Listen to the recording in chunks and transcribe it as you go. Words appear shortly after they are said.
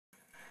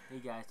Hey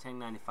guys,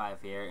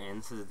 Tank95 here, and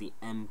this is the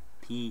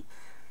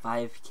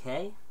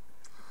MP5K.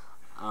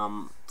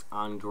 On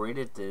grid,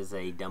 it is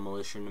a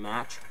demolition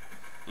match,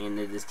 and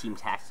it is team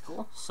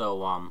tactical.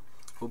 So,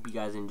 hope you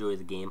guys enjoy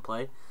the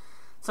gameplay.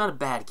 It's not a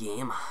bad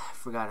game. I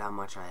forgot how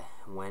much I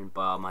went,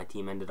 but my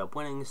team ended up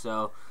winning,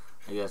 so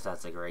I guess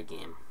that's a great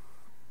game.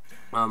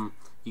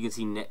 You can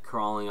see Nick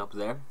crawling up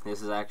there.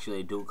 This is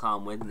actually a dual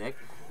comm with Nick.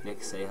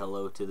 Nick, say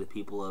hello to the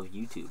people of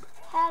YouTube.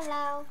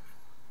 Hello.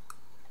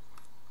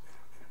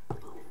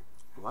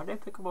 Why did I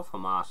pick up a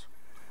FAMAS?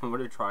 What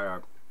a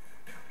tryhard.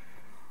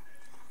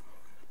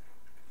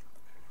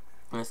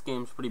 This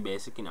game's pretty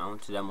basic, you know,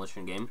 it's a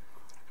demolition game.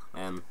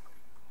 And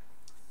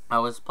I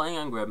was playing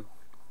on grid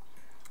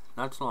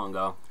not too long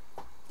ago.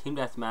 Team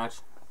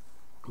deathmatch,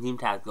 team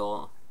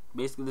tactical,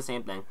 basically the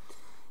same thing.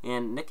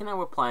 And Nick and I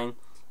were playing,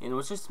 and it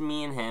was just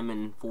me and him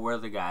and 4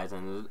 other guys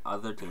on the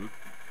other team.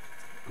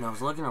 And I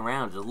was looking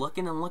around, just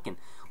looking and looking.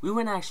 We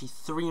went actually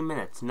 3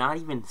 minutes, not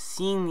even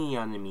seeing the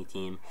enemy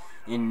team,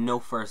 in no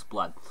first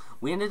blood.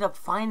 We ended up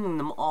finding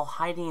them all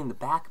hiding in the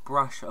back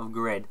brush of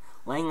grid,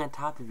 laying on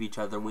top of each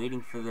other, waiting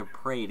for their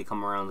prey to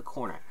come around the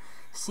corner.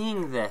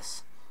 Seeing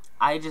this,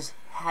 I just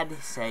had to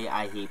say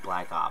I hate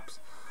Black Ops.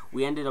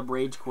 We ended up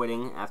rage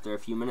quitting after a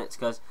few minutes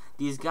because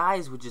these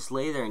guys would just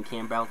lay there and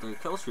camp out their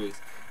kill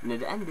streaks, and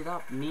it ended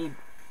up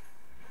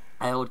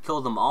I would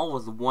kill them all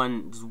with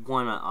one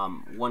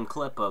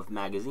clip of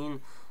magazine,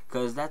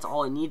 because that's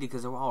all it needed,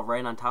 because they were all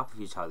right on top of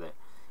each other.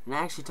 And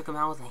I actually took them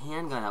out with a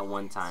handgun at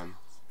one time.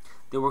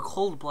 They were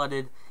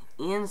cold-blooded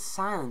and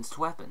silenced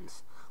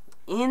weapons,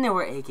 and they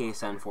were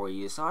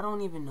AK-74s, so I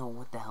don't even know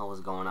what the hell was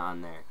going on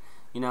there.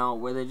 You know,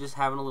 where they're just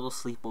having a little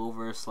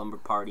sleepover, slumber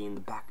party in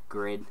the back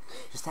grid,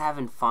 just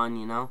having fun,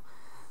 you know.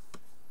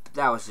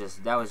 That was just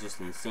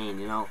insane,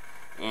 you know.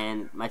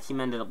 And my team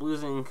ended up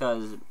losing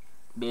because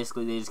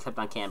basically they just kept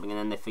on camping, and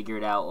then they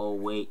figured out, oh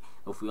wait,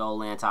 if we all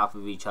lay on top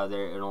of each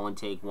other, it'll only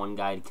take one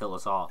guy to kill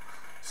us all.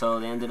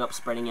 So they ended up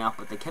spreading out,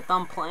 but they kept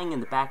on playing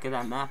in the back of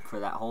that map for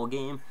that whole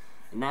game.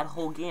 And that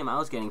whole game, I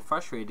was getting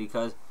frustrated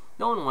because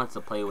no one wants to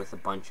play with a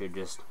bunch of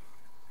just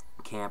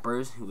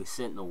campers who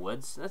sit in the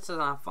woods. That's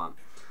not fun.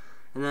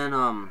 And then,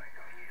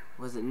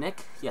 was it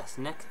Nick? Yes,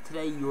 Nick.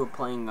 Today you were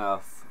playing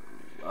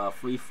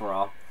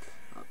free-for-all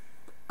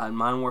on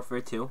Modern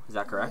Warfare 2. Is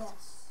that correct?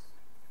 Yes.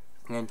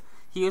 And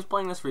he was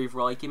playing this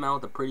free-for-all. He came out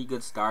with a pretty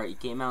good start. He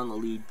came out in the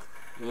lead.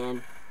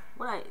 And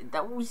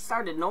what we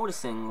started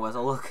noticing was,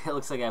 oh look, it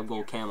looks like I have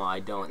gold camo.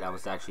 I don't. That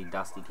was actually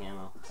dusty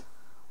camo.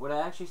 What I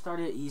actually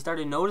he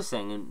started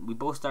noticing, and we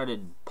both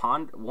started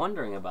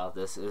wondering about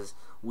this, is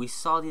we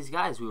saw these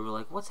guys. We were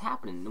like, what's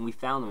happening? And we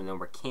found them, and they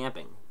were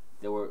camping.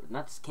 They were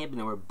not just camping,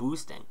 they were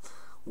boosting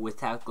with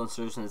tactical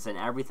insertions and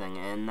everything.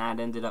 And that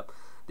ended up,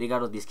 they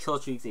got all these kill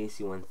streaks,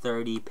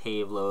 AC-130,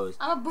 Pavlos.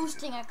 I'm a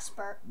boosting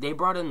expert. They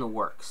brought in the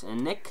works.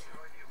 And Nick,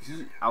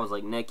 I was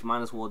like, Nick, you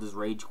might as well just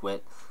rage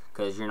quit,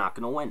 because you're not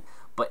going to win.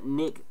 But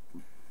Nick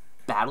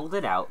battled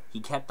it out.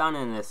 He kept on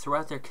in there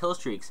throughout their kill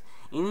streaks.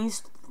 And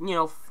these,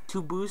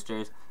 2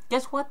 boosters,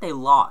 guess what? They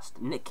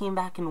lost. Nick came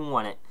back and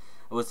won it.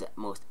 It was the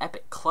most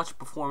epic clutch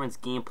performance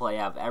gameplay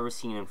I've ever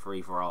seen in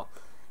free-for-all.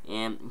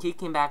 And he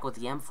came back with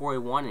the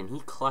M4A1 and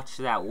he clutched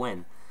that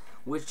win.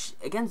 Which,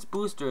 against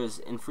boosters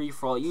in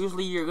free-for-all,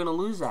 usually you're going to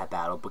lose that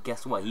battle. But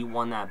guess what? He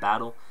won that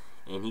battle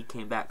and he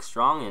came back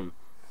strong. And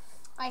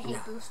I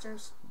hate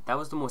boosters. that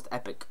was the most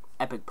epic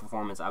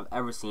performance I've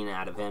ever seen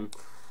out of him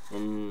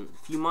in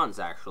a few months,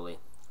 actually.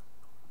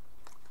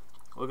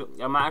 Look,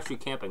 I'm actually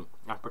camping.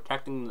 I'm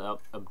protecting the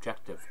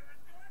objective.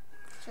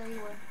 Sure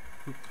you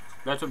would.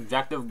 That's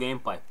objective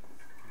gameplay.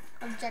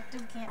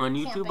 Objective On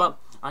YouTube, camping.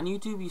 On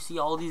YouTube, you see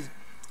all these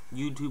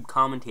YouTube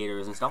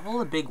commentators and stuff, all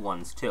the big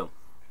ones too.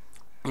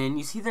 And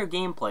you see their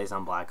gameplays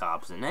on Black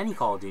Ops and any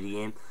Call of Duty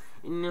game,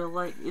 and you're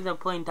like, they're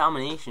playing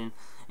domination,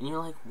 and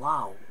you're like,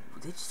 wow,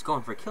 they're just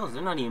going for kills.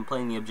 They're not even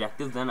playing the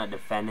objective. They're not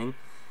defending,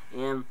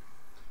 and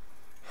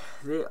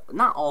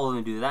not all of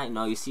them do that.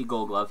 You see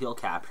Gold Glove, he'll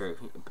capture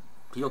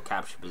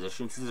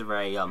positions. He's a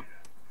very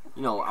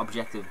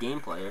objective game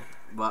player.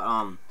 But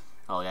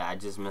oh yeah, I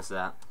just missed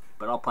that.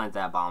 But I'll plant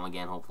that bomb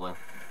again, hopefully.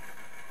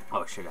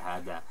 Oh, I should have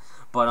had that.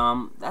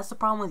 But that's the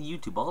problem with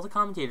YouTube. All the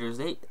commentators,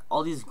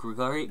 all these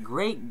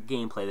great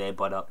gameplay they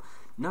put up,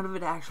 none of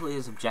it actually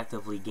is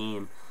objectively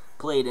game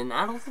played, and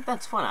I don't think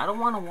that's fun. I don't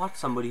want to watch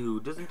somebody who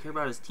doesn't care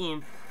about his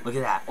team. Look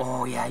at that.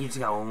 Oh yeah, you just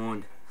got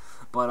owned.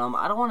 But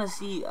I don't want to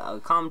see a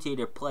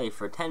commentator play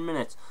for 10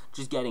 minutes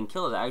just getting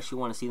kills. I actually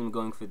want to see them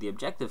going for the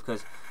objective,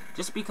 because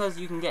just because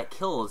you can get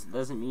kills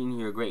doesn't mean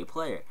you're a great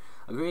player.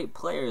 A great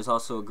player is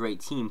also a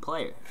great team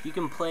player. If you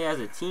can play as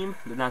a team,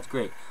 then that's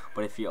great.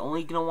 But if you're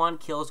only going to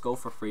want kills, go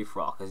for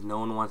free-for-all, because no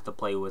one wants to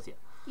play with you.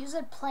 You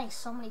said play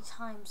so many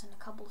times in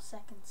a couple of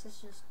seconds.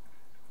 It's just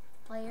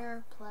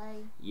player,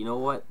 play. You know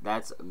what?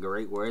 That's a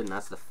great word, and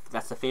that's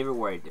the favorite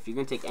word. If you're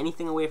going to take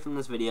anything away from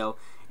this video,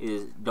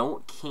 is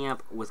don't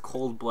camp with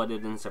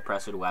cold-blooded and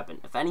suppressor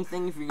weapon. If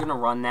anything, if you're going to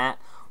run that,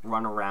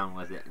 run around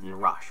with it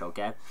and rush,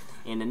 okay?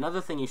 And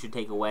another thing you should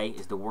take away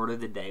is the word of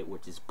the day,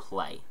 which is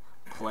play.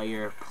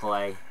 Player,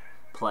 play,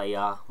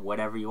 playa,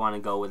 whatever you want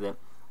to go with it.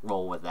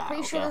 roll with that.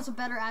 Pretty okay? sure that's a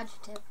better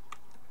adjective.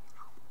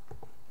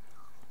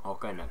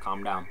 Okay, now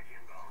calm down.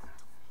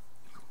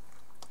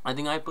 I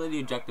think I played the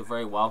objective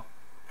very well.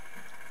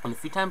 And a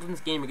few times in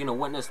this game, you're going to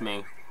witness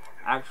me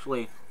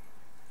actually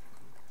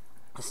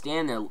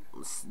stand there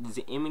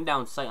aiming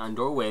down sight on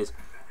doorways.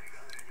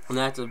 And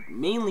that's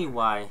mainly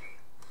why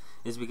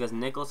is because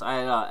Nicholas,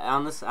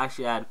 on this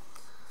actually I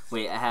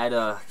had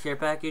a care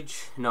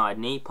package. No, I had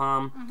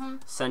napalm,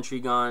 sentry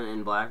gun,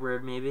 and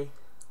blackbird maybe.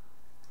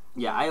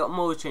 Yeah, I'm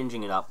always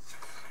changing it up.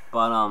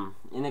 But, and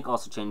Nick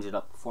also changed it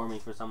up for me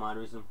for some odd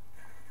reason.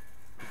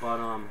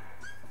 But,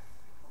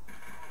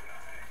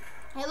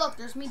 Hey, look,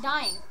 there's me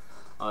dying.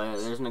 oh yeah,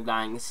 there's Nick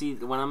dying. See,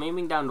 when I'm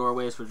aiming down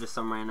doorways for just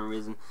some random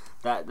reason,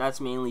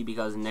 that's mainly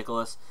because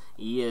Nicholas,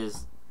 he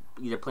is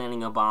either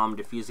planting a bomb,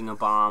 defusing a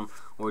bomb,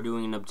 or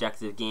doing an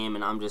objective game,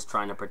 and I'm just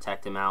trying to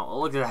protect him out. Oh,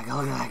 look at that guy,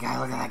 look at that guy,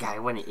 look at that guy.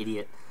 What an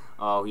idiot.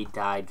 Oh, he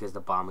died because the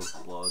bomb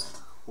exploded.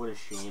 What a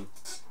shame.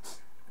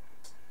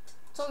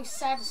 It's always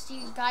sad to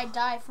see a guy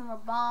die from a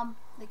bomb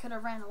they could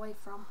have ran away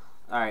from.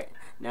 Alright,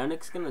 now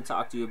Nick's going to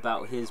talk to you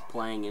about his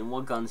playing and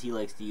what guns he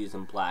likes to use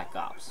in Black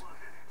Ops.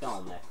 Tell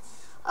him, Nick.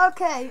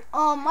 Okay,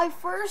 my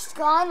first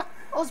gun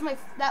was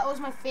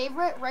my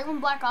favorite right when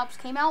Black Ops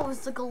came out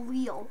was the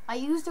Galil. I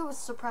used it with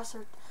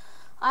suppressor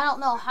I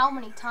don't know how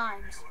many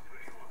times.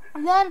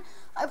 And then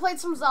I played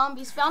some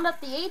zombies, found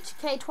out the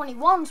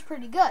HK-21 was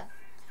pretty good.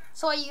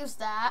 So I used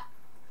that.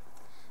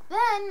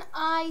 Then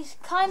I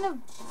kind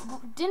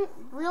of didn't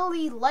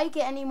really like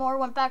it anymore,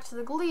 went back to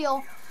the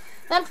Galil.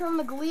 Then from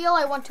the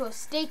Galil I went to a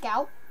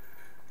Stakeout.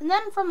 And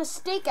then from a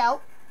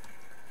Stakeout,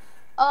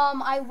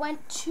 I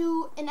went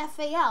to an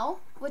FAL,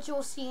 which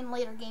you'll see in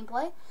later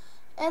gameplay.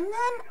 And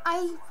then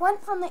I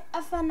went from the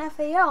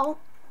FNFAL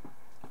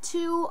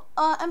to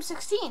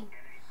M16.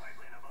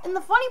 And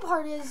the funny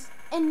part is,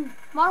 in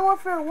Modern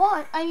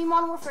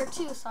Warfare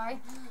 2, sorry,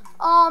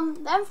 the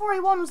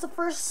M4A1 was the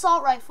first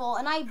assault rifle,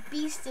 and I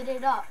beasted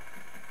it up.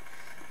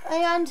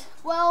 And,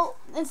 well,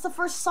 it's the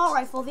first assault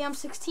rifle, the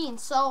M16,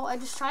 so I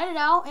just tried it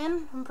out,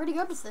 and I'm pretty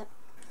good with it.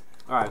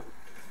 Alright.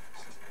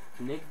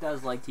 Nick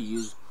does like to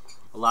use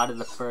a lot of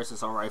the first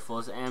assault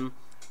rifles, and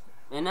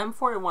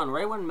M4A1,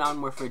 right when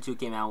Modern Warfare 2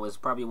 came out, was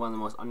probably one of the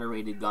most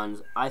underrated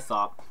guns, I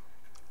thought,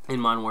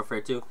 in Modern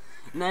Warfare 2.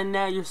 And then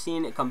now you're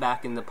seeing it come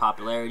back into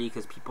popularity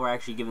because people are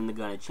actually giving the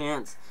gun a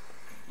chance.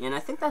 And I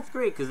think that's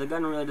great because the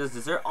gun really does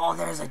deserve. Oh,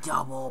 there's a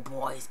double,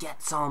 boys.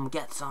 Get some,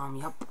 get some.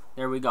 Yup.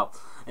 There we go.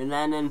 And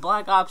then in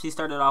Black Ops, he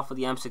started off with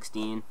the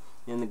M16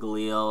 and the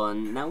Galil.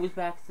 And now he's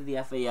back to the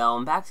FAL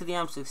and back to the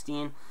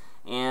M16.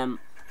 And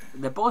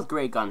they're both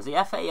great guns.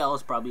 The FAL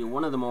is probably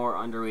one of the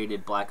more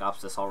underrated Black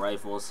Ops assault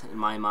rifles in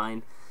my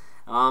mind.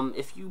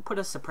 If you put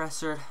a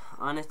suppressor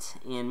on it,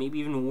 and maybe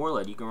even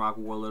Warlord, you can rock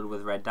Warlord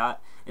with Red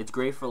Dot. It's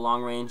great for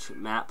long-range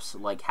maps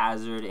like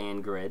Hazard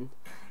and Grid,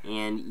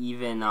 and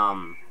even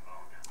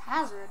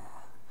Hazard.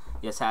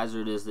 Yes,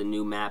 Hazard is the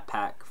new map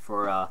pack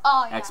for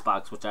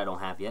Xbox, which I don't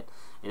have yet,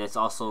 and it's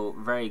also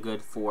very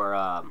good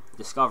for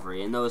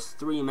Discovery. And those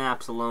 3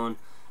 maps alone,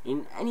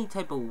 in any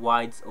type of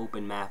wide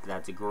open map,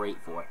 that's great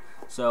for.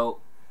 So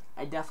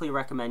I definitely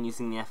recommend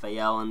using the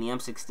FAL, and the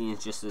M16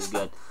 is just as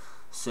good.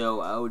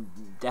 So I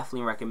would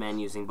definitely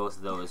recommend using both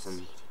of those,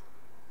 and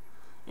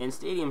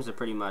stadiums are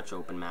pretty much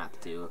open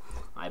map too,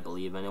 I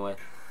believe anyway.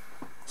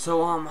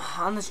 So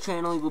on this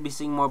channel you will be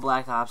seeing more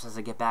Black Ops as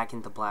I get back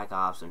into Black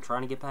Ops. I'm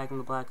trying to get back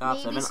into Black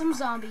Ops. Maybe some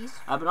zombies.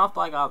 I've been off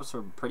Black Ops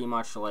for pretty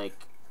much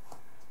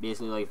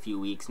basically a few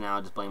weeks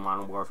now, just playing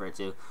Modern Warfare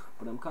 2.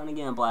 But I'm kind of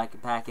getting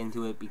back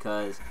into it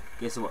because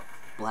guess what?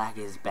 Black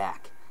is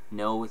back.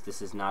 No,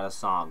 this is not a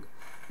song.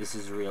 This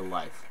is real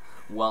life.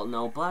 Well,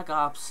 no, Black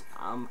Ops.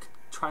 I'm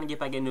trying to get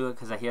back into it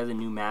because I hear the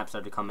new maps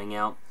that are coming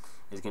out.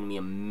 It's gonna be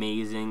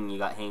amazing. You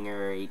got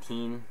Hangar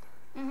 18,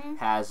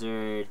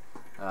 Hazard.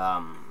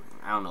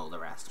 I don't know the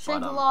rest.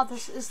 Shangri-La,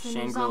 this is the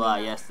new zombie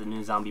map. Yes, the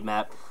new zombie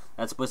map.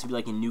 That's supposed to be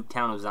like a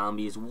Nuketown of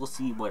zombies. We'll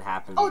see what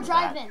happens. Oh,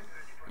 Drive-In.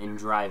 And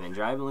Drive-In.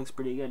 Drive-In looks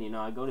pretty good. You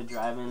know, I go to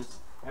Drive-Ins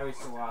every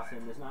so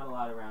often. There's not a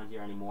lot around here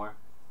anymore.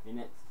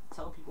 And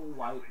tell people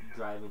why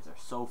Drive-Ins are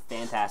so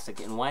fantastic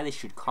and why they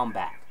should come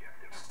back.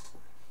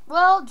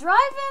 Well,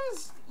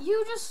 drive-ins,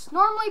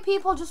 normally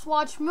people just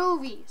watch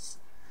movies.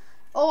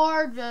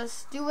 Or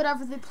just do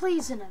whatever they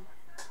please in them.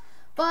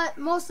 But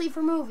mostly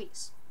for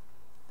movies.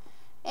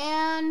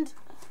 And,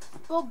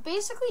 well,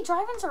 basically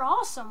drive-ins are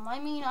awesome. I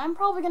mean, I'm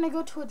probably going to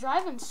go to a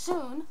drive-in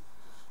soon.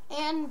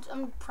 And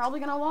I'm probably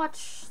going to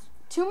watch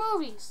 2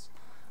 movies.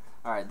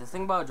 Alright, the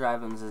thing about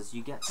drive-ins is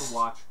you get to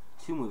watch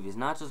 2 movies,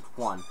 not just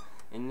one.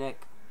 And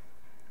Nick,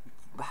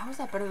 how is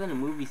that better than a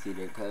movie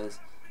theater? Because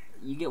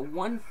you get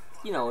one,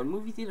 you know, a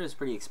movie theater is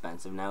pretty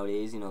expensive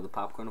nowadays, you know, the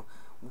popcorn.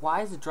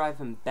 Why is the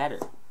drive-in better?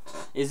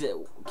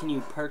 Can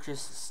you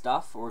purchase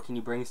stuff or can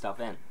you bring stuff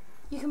in?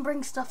 You can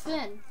bring stuff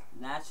in.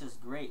 And that's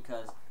just great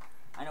because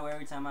I know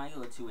every time I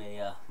go to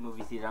a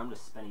movie theater, I'm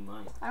just spending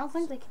money. I don't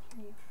think they can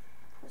hear you.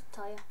 Just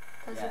tell you.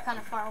 Because you're kind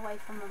of far away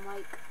from the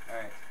mic.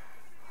 Alright.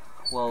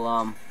 Well,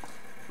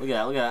 look at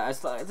that. Look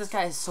at that. This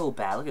guy is so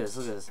bad. Look at this.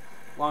 Look at this.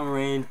 long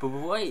range, but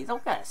wait,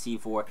 don't got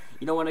C4.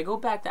 You know, when I go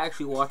back to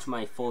actually watch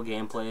my full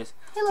gameplays,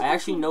 Hey, look, I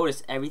actually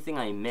noticed everything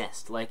I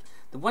missed. Like,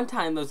 the one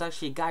time there was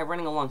actually a guy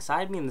running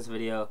alongside me in this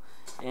video,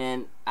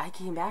 and I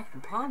came back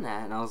upon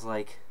that, and I was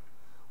like,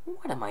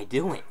 what am I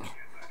doing?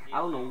 I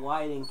don't know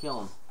why I didn't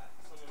kill him.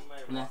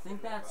 And I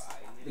think that's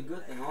the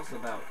good thing also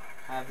about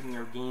having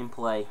your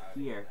gameplay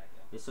here,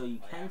 is so you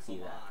can see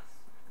that.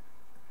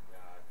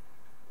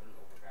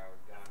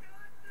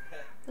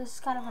 This is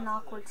kind of an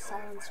awkward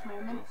silence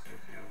moment.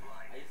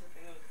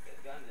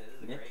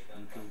 Nick,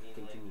 you can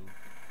continue.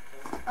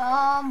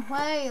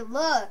 Hey,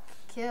 look,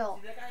 kill.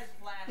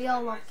 We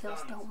all love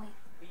kills, don't we?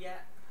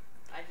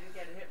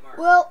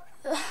 Well,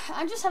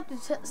 I just have to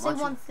say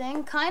one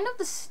thing. Kind of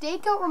the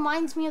stakeout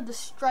reminds me of the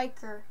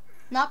striker.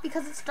 Not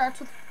because it starts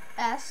with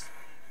S,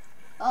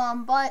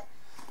 but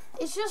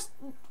it's just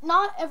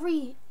not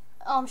every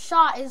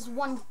shot is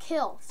one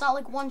kill. It's not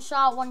like one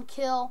shot, one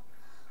kill.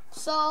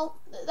 So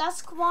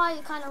that's why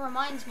it kind of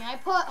reminds me. I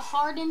put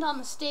hardened on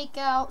the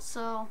stakeout,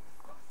 so.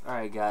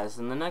 Alright guys,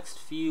 in the next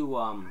few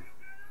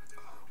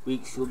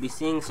weeks you'll be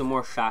seeing some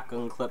more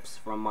shotgun clips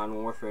from Modern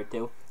Warfare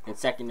 2 and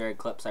secondary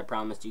clips. I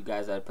promised you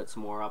guys I'd put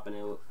some more up,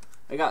 and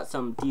I got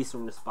some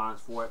decent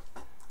response for it.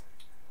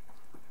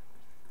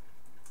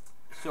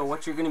 So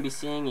what you're going to be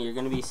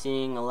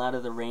seeing a lot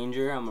of the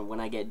Ranger.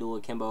 When I get dual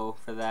akimbo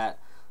for that,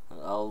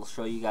 I'll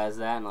show you guys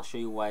that, and I'll show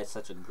you why it's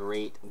such a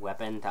great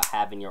weapon to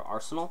have in your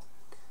arsenal.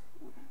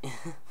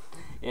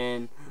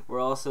 And we're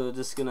also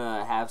just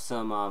gonna have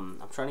some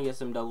I'm trying to get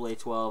some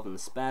AA-12, and the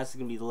Spaz is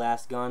gonna be the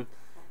last gun.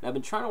 And I've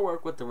been trying to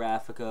work with the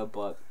Raffica,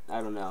 but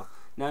I don't know.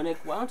 Now Nick,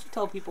 why don't you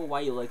tell people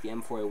why you like the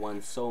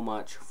M4A1 so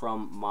much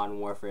from Modern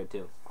Warfare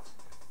 2?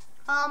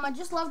 I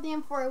just love the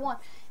M4A1.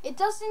 It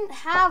doesn't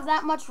have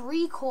that much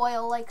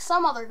recoil like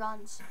some other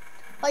guns.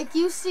 Like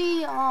you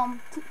see,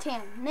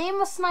 Tan,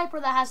 name a sniper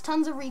that has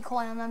tons of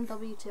recoil in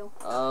MW2.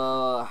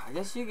 I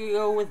guess you could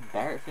go with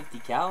Barrett 50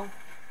 cal.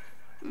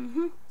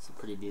 Mm-hmm. It's a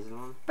pretty decent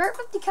one. Barrett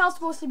 50 cal is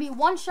supposed to be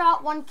one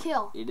shot, one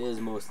kill. It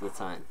is most of the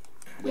time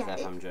with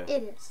FMJ.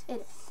 It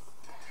is.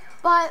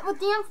 But with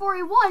the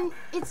M4A1,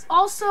 it's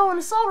also an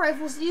assault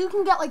rifle, so you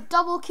can get like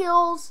double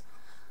kills,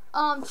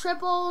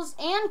 triples,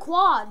 and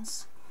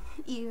quads,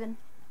 even.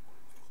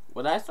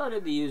 What I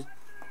started to use,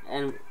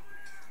 and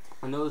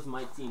I know this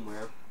might seem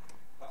weird,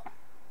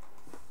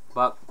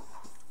 but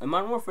when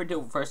Modern Warfare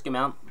 2 first came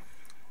out,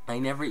 I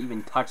never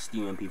even touched the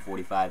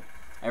UMP45.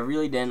 I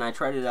really didn't. I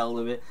tried it out a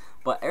little bit,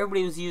 but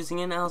everybody was using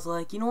it, and I was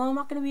like, you know what, I'm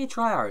not going to be a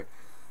tryhard.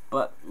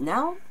 But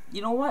now,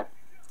 you know what,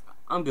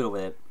 I'm good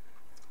with it.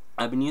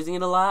 I've been using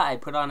it a lot. I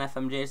put on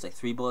FMJ, it's like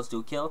 3 bullets to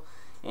a kill,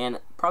 and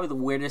probably the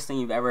weirdest thing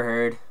you've ever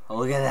heard. Oh,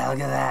 look at that, look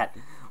at that.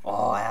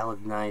 Oh, that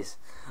looked nice.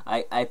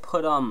 I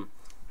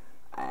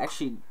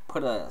actually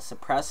put a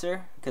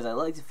suppressor, because I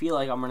like to feel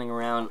like I'm running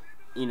around,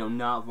 you know,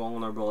 not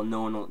vulnerable, and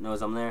no one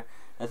knows I'm there.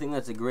 I think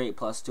that's a great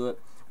plus to it.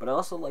 But I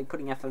also like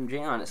putting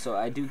FMJ on it, so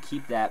I do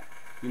keep that,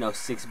 you know,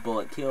 6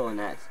 bullet kill, and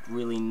that's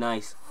really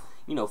nice,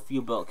 you know,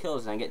 few bullet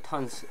kills, and I get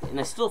tons, and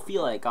I still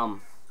feel like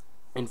I'm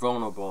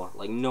invulnerable,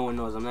 like no one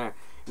knows I'm there.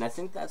 And I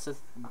think that's a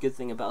good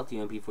thing about the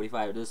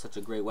MP45. It is such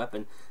a great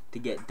weapon to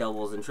get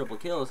doubles and triple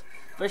kills,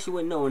 especially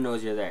when no one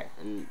knows you're there,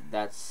 and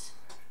that's,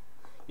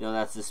 you know,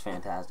 that's just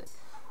fantastic.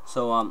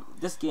 So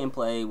this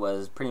gameplay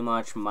was pretty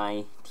much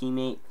my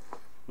teammate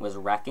was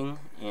wrecking,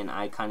 and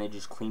I kind of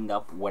just cleaned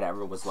up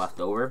whatever was left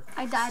over.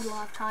 I died a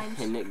lot of times.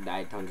 And Nick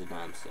died tons of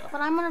times. So.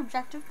 But I'm an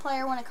objective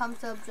player when it comes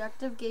to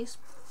objective based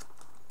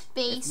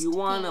If you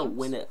want to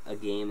win a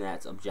game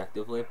that's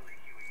objectively,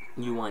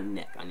 you want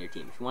Nick on your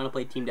team. If you want to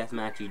play team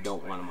deathmatch, you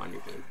don't want him on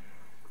your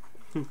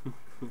team.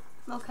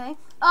 Okay.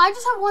 I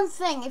just have one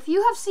thing. If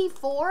you have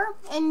C4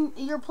 and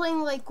you're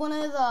playing like one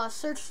of the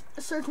search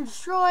and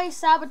destroy,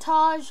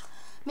 sabotage,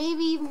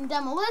 maybe even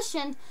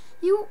demolition,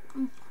 you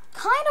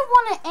kind of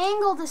want to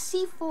angle the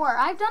C4.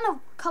 I've done a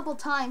couple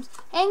times.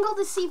 Angle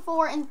the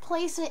C4 and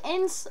place it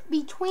in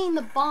between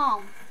the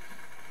bomb.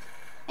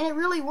 And it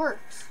really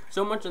works.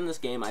 So much in this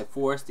game, I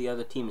forced the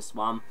other team to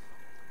spawn.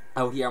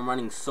 Out here, I'm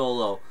running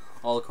solo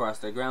all across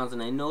their grounds,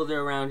 and I know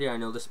they're around here. I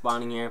know they're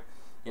spawning here.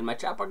 And my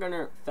chopper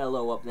gunner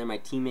fellow up there, my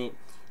teammate,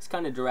 is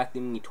kind of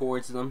directing me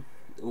towards them,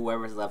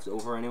 whoever's left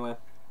over anyway.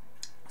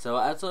 So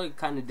that's what I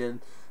kind of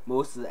did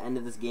most of the end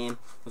of this game.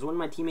 Was when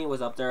my teammate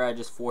was up there, I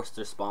just forced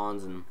their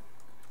spawns, and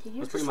did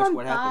you that's just pretty much run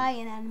what by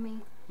happened. an enemy?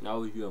 No, it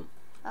was you.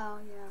 Oh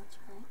yeah, that's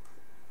right.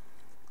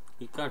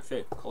 You can't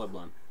say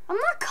colorblind. I'm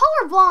not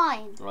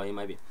colorblind. Well, you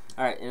might be.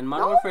 Alright, in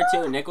Modern Warfare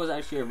 2, Nick was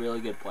actually a really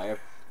good player.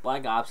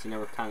 Black Ops, he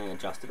never kind of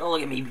adjusted. Oh,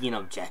 look at me being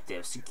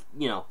objective. So,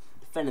 you know,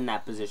 defending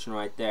that position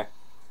right there.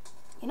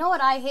 You know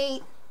what I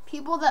hate?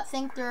 People that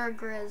think they're a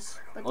Grizz.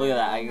 But Look at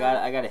that.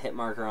 I got a hit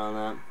marker on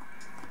that.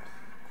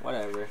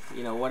 Whatever.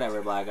 You know,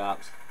 whatever, Black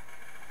Ops.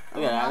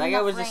 Look at that. That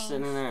guy was just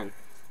sitting there. And,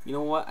 you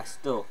know what? I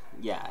still...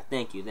 Yeah,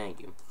 thank you,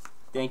 thank you.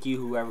 Thank you,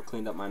 whoever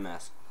cleaned up my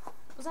mess.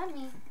 Was that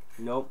me?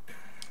 Nope.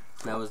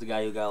 That was the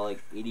guy who got,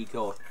 like, 80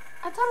 kills.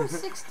 I thought it was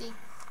 60.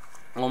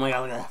 Oh my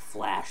god, look at that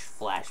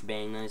flash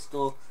bang. I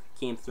still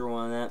came through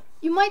on that.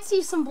 You might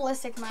see some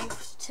ballistic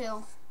knives,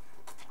 too.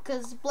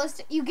 Because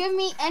ballistic, you give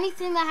me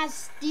anything that has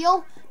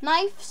steel,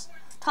 knives,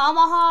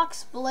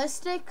 tomahawks,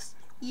 ballistics,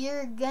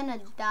 you're gonna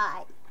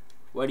die.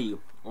 What do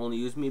you only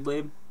use me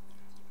blade?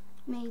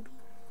 Maybe.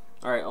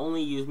 Alright,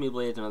 only use me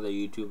blade's another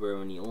YouTuber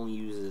when he only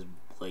uses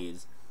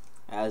blades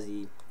as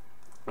you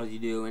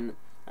do, and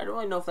I don't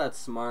really know if that's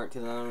smart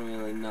because I don't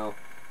really know.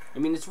 I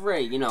mean, it's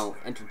very, you know,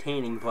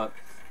 entertaining, but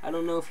I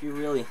don't know if you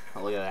really.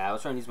 Oh, look at that! I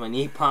was trying to use my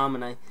napalm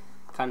and I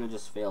kind of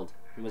just failed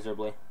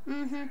miserably.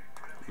 You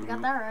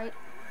got that right.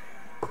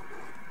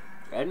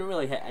 I didn't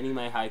really hit any of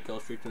my high kill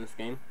streaks in this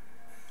game,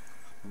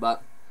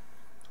 but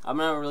I'm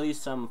gonna release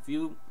some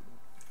few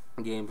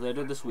games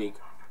later this week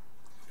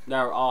that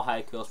are all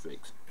high kill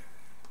streaks.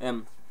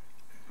 And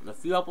a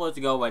few uploads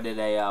ago, I did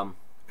a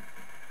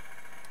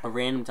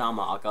random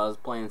tomahawk. I was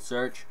playing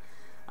Search.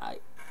 I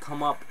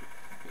come up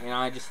and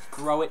I just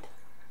throw it,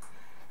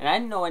 and I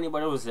didn't know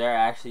anybody was there.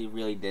 I actually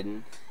really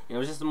didn't. And it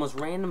was just the most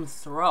random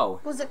throw.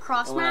 Was it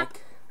cross map?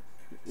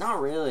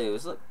 Not really. It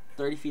was like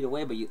 30 feet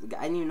away, but I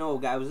didn't even know a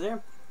guy was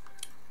there.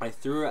 I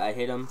threw it, I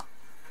hit him,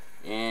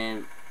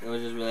 and it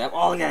was just really,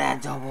 oh, look at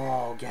that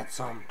double, get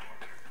some.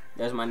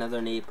 There's my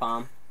another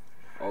napalm.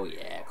 Oh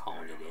yeah,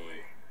 calling it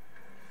in.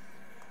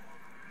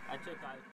 I took